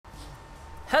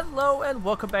Hello and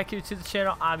welcome back here to the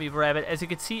channel. I'm EvlRabbit. As you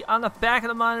can see on the back of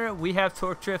the monitor, we have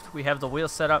torque drift. We have the wheel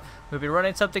set up. We'll be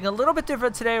running something a little bit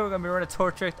different today. We're going to be running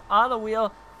torque drift on the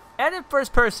wheel and in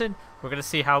first person. We're going to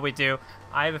see how we do.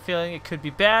 I have a feeling it could be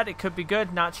bad. It could be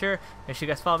good. Not sure. Make sure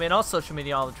you guys follow me on all social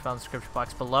media, all which are found in the description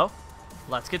box below.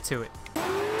 Let's get to it.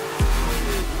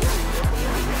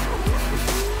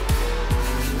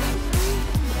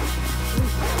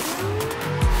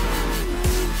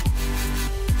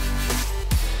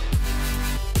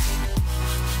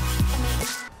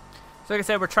 So like I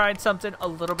said, we're trying something a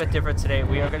little bit different today.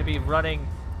 We are going to be running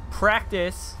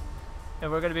practice,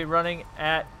 and we're going to be running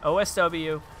at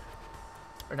OSW,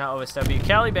 or not OSW,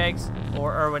 Cali Banks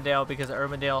or Irwindale, because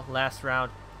Irwindale last round,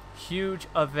 huge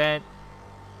event.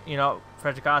 You know,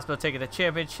 Frederick Osbo taking the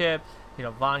championship. You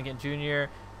know, Vonnegut Jr.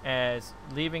 as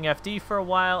leaving FD for a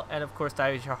while, and of course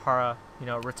Daichi Hara, you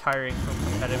know, retiring from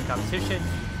competitive competition.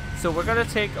 So we're going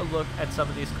to take a look at some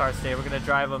of these cars today. We're going to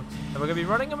drive them, and we're going to be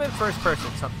running them in first person,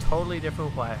 something totally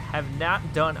different what I have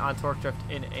not done on torque drift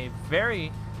in a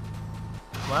very,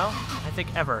 well, I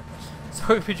think ever. So we're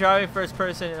going to be driving first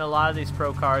person in a lot of these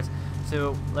pro cars.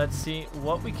 So let's see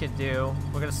what we can do.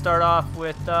 We're going to start off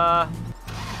with,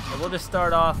 we'll just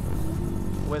start off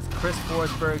with Chris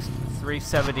Forsberg's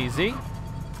 370Z.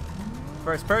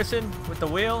 First person with the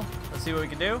wheel. Let's see what we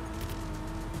can do.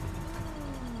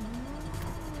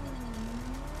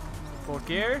 Full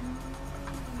gear.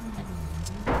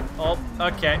 Oh,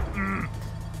 okay.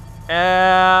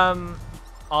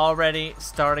 Already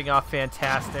starting off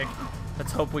fantastic.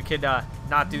 Let's hope we can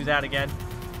not do that again.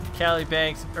 Cali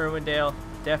Banks, Irwindale,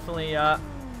 definitely a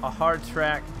hard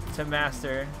track to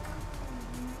master.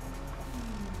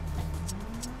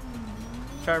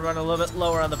 Try to run a little bit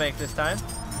lower on the bank this time.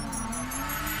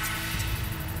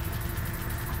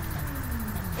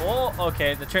 Oh,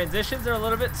 okay. The transitions are a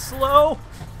little bit slow.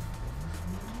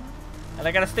 And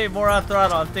I gotta stay more on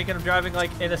throttle. I'm thinking I'm driving like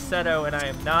in a Seto, and I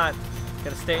am not.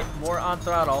 Gotta stay more on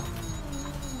throttle.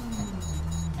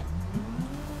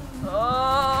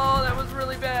 Oh, that was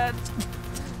really bad.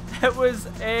 That was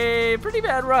a pretty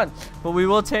bad run. But we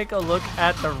will take a look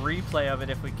at the replay of it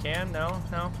if we can. No.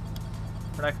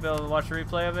 We're not gonna be able to watch a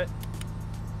replay of it.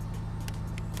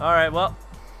 Alright, well.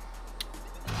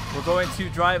 We're going to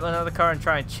drive another car and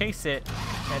try and chase it.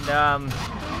 And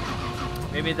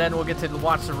maybe then we'll get to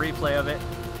watch the replay of it.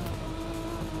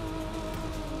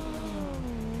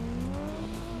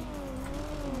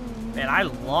 Man, I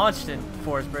launched in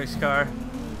Forsberg's car.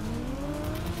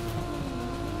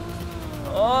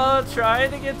 Oh,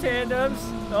 trying to get tandems.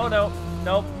 Oh, no.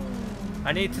 Nope.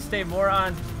 I need to stay more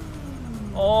on.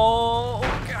 Oh,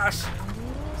 gosh.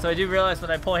 So I do realize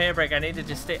when I pull handbrake, I need to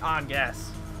just stay on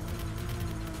gas.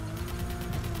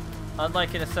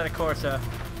 Unlike in a Assetto Corsa.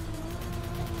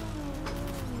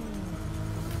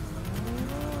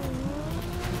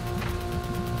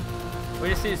 We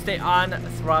just need to stay on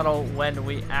throttle when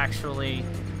we actually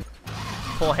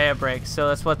pull handbrake. So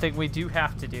that's one thing we do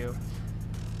have to do.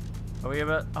 Are we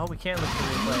able? Oh, we can't look at the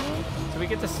replay. So we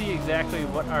get to see exactly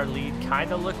what our lead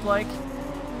kind of looked like.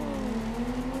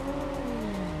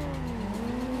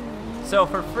 So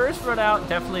for first run out,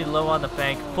 definitely low on the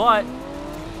bank, but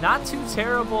not too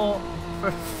terrible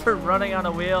for running on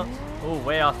a wheel. Oh,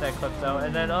 way off that clip though.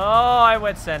 And then, oh, I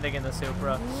went sending in the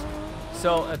Supra.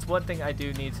 So that's one thing I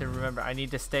do need to remember. I need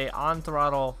to stay on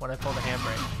throttle when I pull the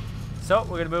handbrake. So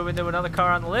we're going to move into another car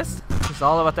on the list. It's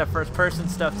all about that first person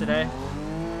stuff today.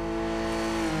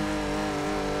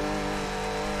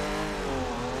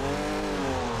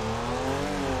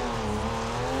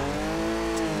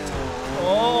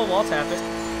 Oh, wall tap it.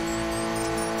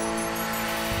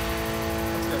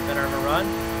 That's a better of a run.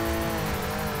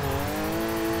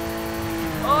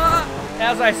 Oh,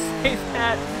 as I say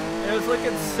that, it was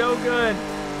looking so good.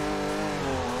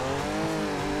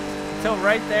 Until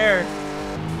right there.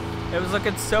 It was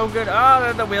looking so good. Oh,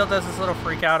 then the wheel does this little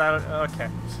freak out. I don't, okay.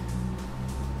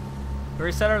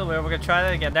 Reset the wheel. We're going to try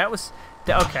that again. That was,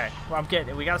 okay. Well, I'm getting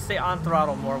it. We got to stay on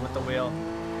throttle more with the wheel.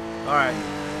 All right.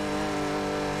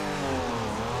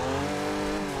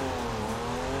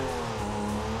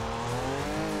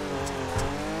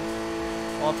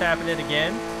 Wall tapping it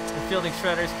again. The Fielding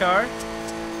Shredder's car.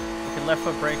 Left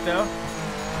foot brake though.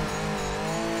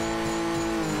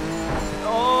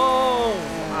 Oh,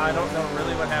 I don't know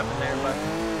really what happened there, but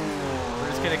we're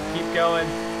just gonna keep going.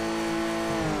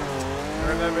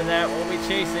 Remember that when we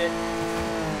chase it.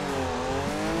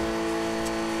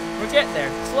 We're getting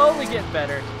there. Slowly getting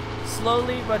better.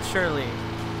 Slowly but surely.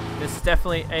 This is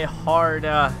definitely a hard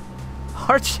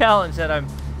challenge that I'm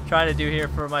trying to do here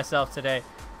for myself today.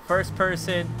 First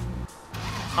person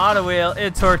on a wheel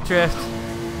in torque drift.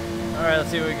 Alright,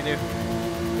 let's see what we can do.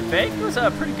 The bank was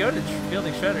pretty good at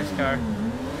fielding Shredder's car.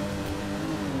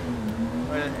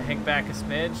 We're going to hang back a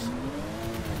smidge.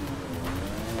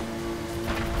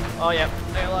 Oh, yeah.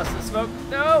 I lost the smoke.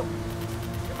 No!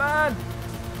 Come on!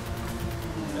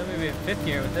 Let me be in 5th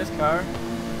gear with this car.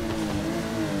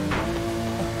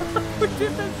 We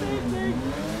did the same thing!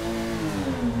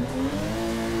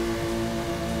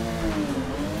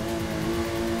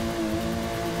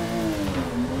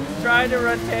 Trying to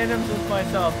run tandems with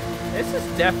myself. This is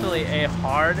definitely a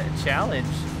hard challenge.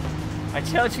 I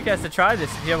challenge you guys to try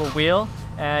this if you have a wheel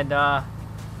and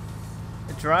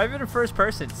drive it in first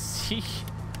person. See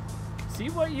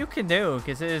what you can do,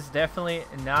 because it is definitely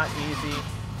not easy.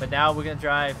 But now we're gonna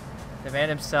drive the man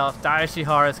himself, Dai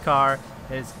Ishihara's car,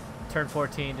 his turn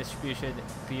 14 distribution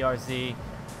BRZ.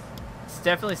 It's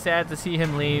definitely sad to see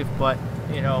him leave, but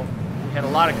you know, we had a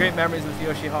lot of great memories with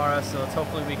Yoshihara, so let's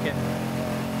hopefully we can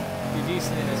be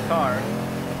decent in his car.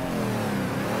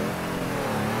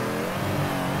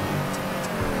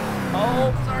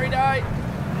 Oh, sorry, Dai.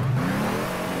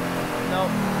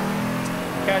 Nope.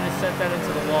 Kind of sent that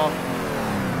into the wall.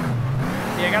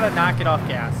 See, I gotta knock it off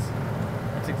gas.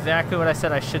 That's exactly what I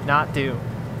said I should not do.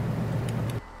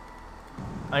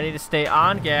 I need to stay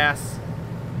on gas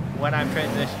when I'm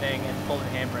transitioning and pulling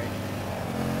handbrake.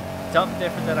 Something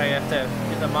different that I have to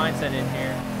get the mindset in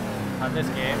here on this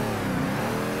game.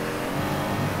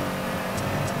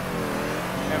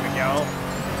 There we go.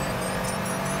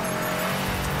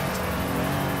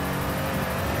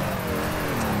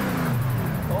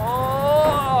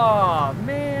 Oh,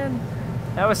 man.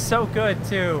 That was so good,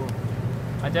 too.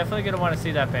 I'm definitely going to want to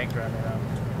see that bank run, you know.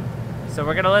 So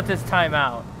we're going to let this time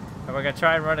out. And we're going to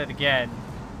try and run it again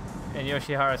in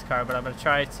Yoshihara's car. But I'm going to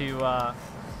try to...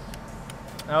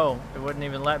 Oh, it wouldn't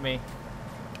even let me.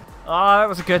 Oh, that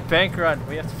was a good bank run.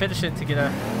 We have to finish it to be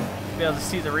able to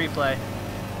see the replay.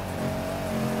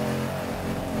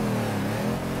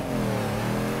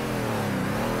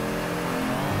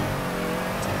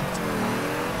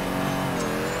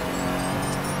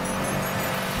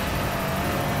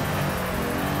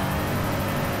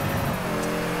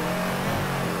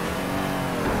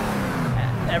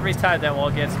 Every time that wall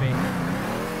gets me.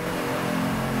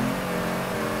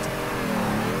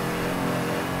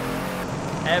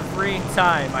 Every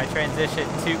time I transition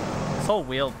to this whole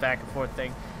wheel back and forth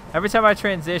thing. Every time I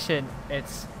transition,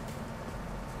 it's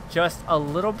just a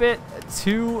little bit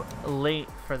too late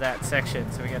for that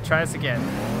section. So we gotta try this again.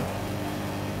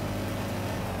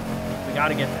 We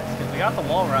gotta get this because we got the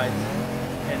wall rides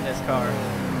in this car.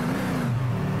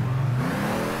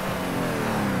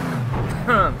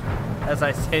 As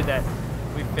I say that,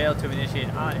 we failed to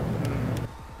initiate on it.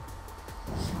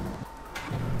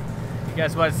 You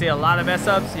guys want to see a lot of mess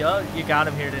ups? Yo, you got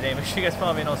them here today. Make sure you guys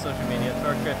follow me on all social media.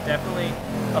 Thorcrypt, definitely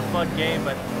a fun game,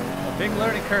 but a big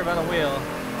learning curve on the wheel.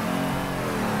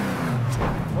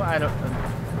 Well,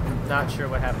 I'm not sure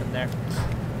what happened there.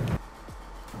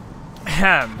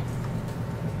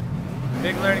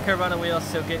 Big learning curve on the wheel,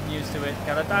 still getting used to it.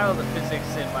 Gotta dial the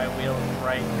physics in my wheel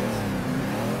right.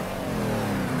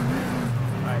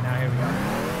 Alright, now here we go.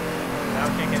 Now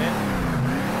kicking in.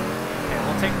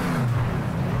 Okay,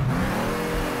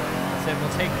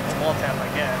 we'll take a wall tap, I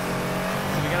guess.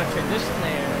 So we got a transition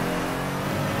there.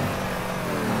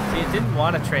 See, it didn't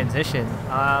want to transition.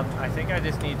 I think I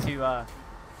just need to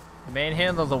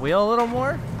manhandle the wheel a little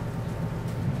more.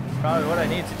 That's probably what I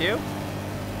need to do.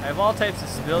 I have all types of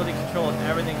stability control and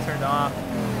everything turned off.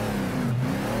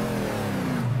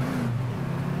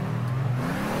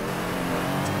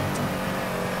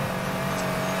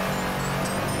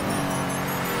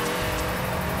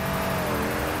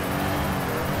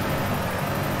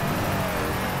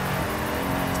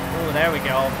 There we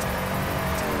go.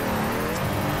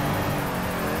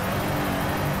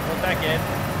 Pull it back in.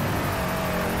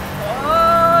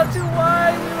 Oh, too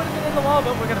wide. We would have been in the wall,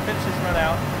 but we're going to finish this run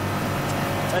out.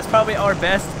 That's probably our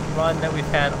best run that we've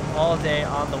had all day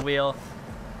on the wheel.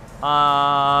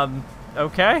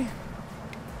 Okay.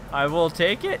 I will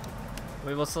take it.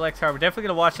 We will select car. We're definitely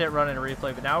going to watch that run in a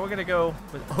replay, but now we're going to go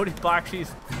with Odi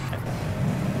Bakshi's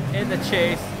in the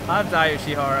chase on Dai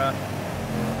Ishihara.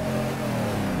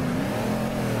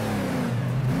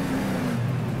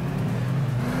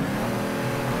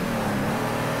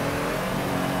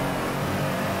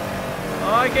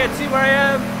 Oh, I can't see where I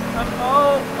am.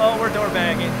 Oh, we're door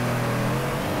bagging.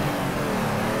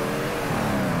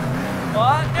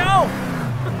 What? No!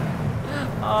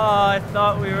 Oh, I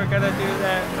thought we were going to do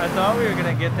that. I thought we were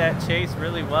going to get that chase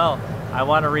really well. I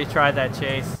want to retry that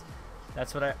chase.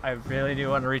 That's what I really do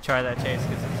want to retry that chase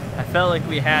because I felt like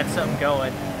we had something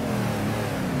going.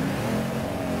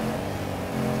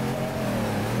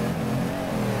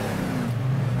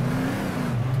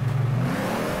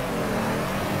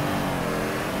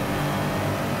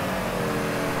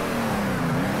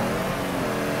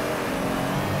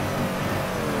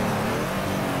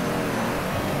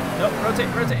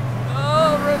 Rotate, rotate.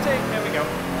 Oh, rotate. There we go.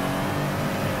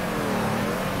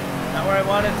 Not where I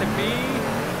want it to be,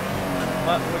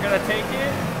 but we're going to take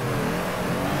it.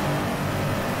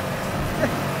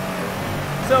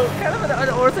 So, kind of an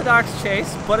unorthodox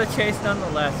chase, but a chase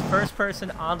nonetheless. First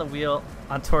person on the wheel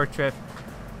on Torque Drift.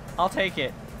 I'll take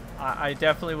it. I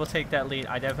definitely will take that lead.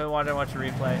 I definitely want to watch a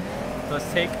replay. So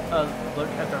let's take a look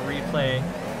at the replay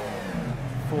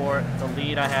for the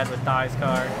lead I had with Dai's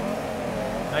car.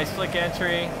 Nice flick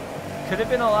entry. Could have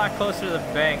been a lot closer to the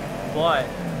bank, but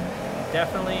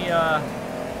definitely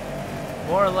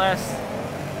more or less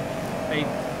a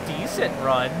decent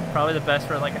run. Probably the best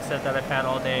run, like I said, that I've had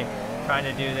all day trying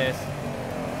to do this.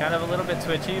 Kind of a little bit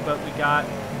twitchy, but we got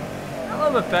a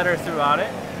little bit better throughout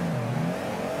it.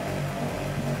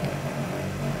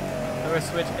 We're going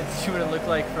to switch and see what it looked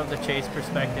like from the chase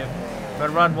perspective. I'm going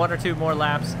to run 1 or 2 more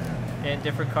laps in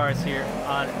different cars here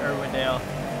on Irwindale.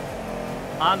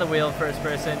 On the wheel, first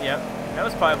person. Yep, that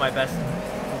was probably my best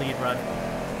lead run.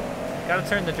 Got to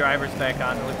turn the drivers back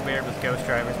on. It looked weird with ghost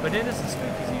drivers, but it is a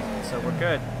spooky season, so we're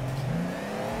good.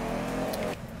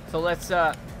 So let's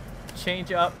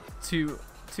change up to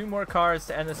 2 more cars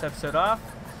to end this episode off.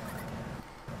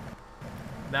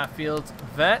 Matt Field's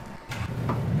Vet.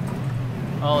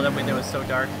 Oh, that window is so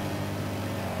dark.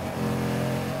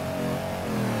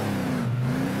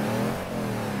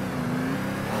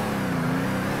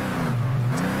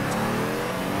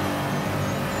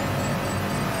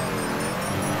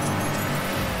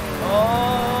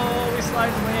 Oh, we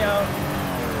slide way out.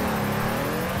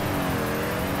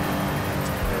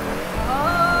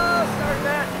 Oh, start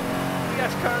that. You got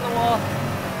your car on the wall.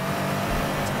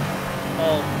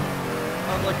 Oh,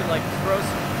 I'm looking like gross.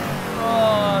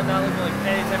 Oh, not looking like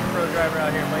any type of pro driver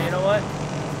out here, but you know what?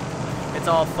 It's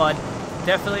all fun.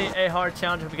 Definitely a hard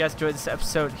challenge. Hope you guys enjoyed this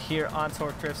episode here on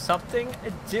Torque Drift. Something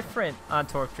different on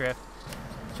Torque Drift.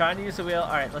 Trying to use the wheel.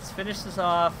 All right, let's finish this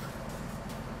off.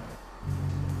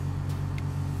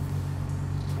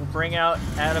 We'll bring out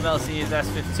Adam LC's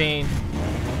S15.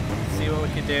 See what we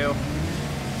can do.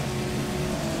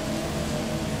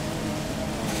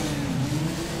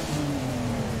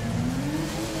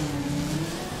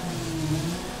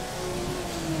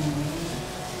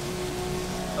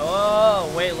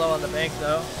 Oh, way low on the bank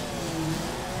though.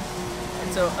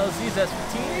 And so LC's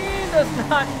S15 does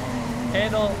not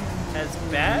handle as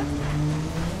bad.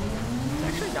 It's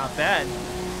actually not bad.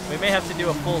 We may have to do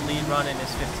a full lead run in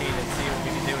this 15 and see what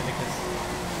we can do with it, because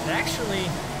it actually,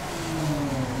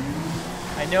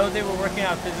 I know they were working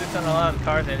out physics on a lot of the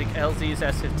cars. I think LZ's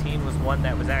S15 was one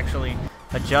that was actually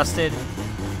adjusted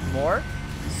more.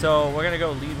 So we're going to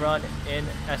go lead run in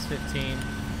S15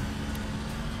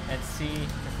 and see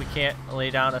if we can't lay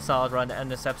down a solid run to end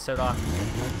this episode off.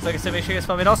 So like I said, make sure you guys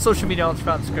follow me on all social media outlets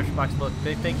found in the description box below.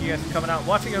 Big thank you guys for coming out and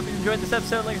watching. I hope you enjoyed this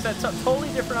episode. Like I said, something totally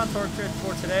different on Torque Drift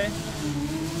for today.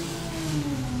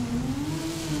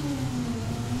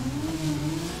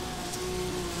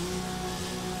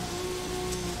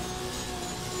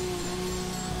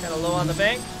 Kind of low on the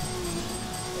bank.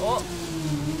 Oh.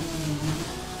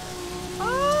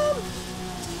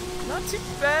 Not too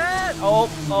bad. Oh,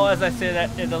 as I say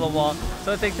that into the wall.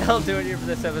 So I think that'll do it here for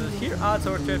this episode here on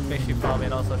Torque Drift. Make sure you follow me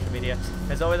on all social media.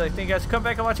 As always, I thank you guys for coming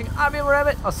back and watching. I'm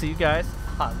EvlRabbit. I'll see you guys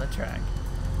on the track.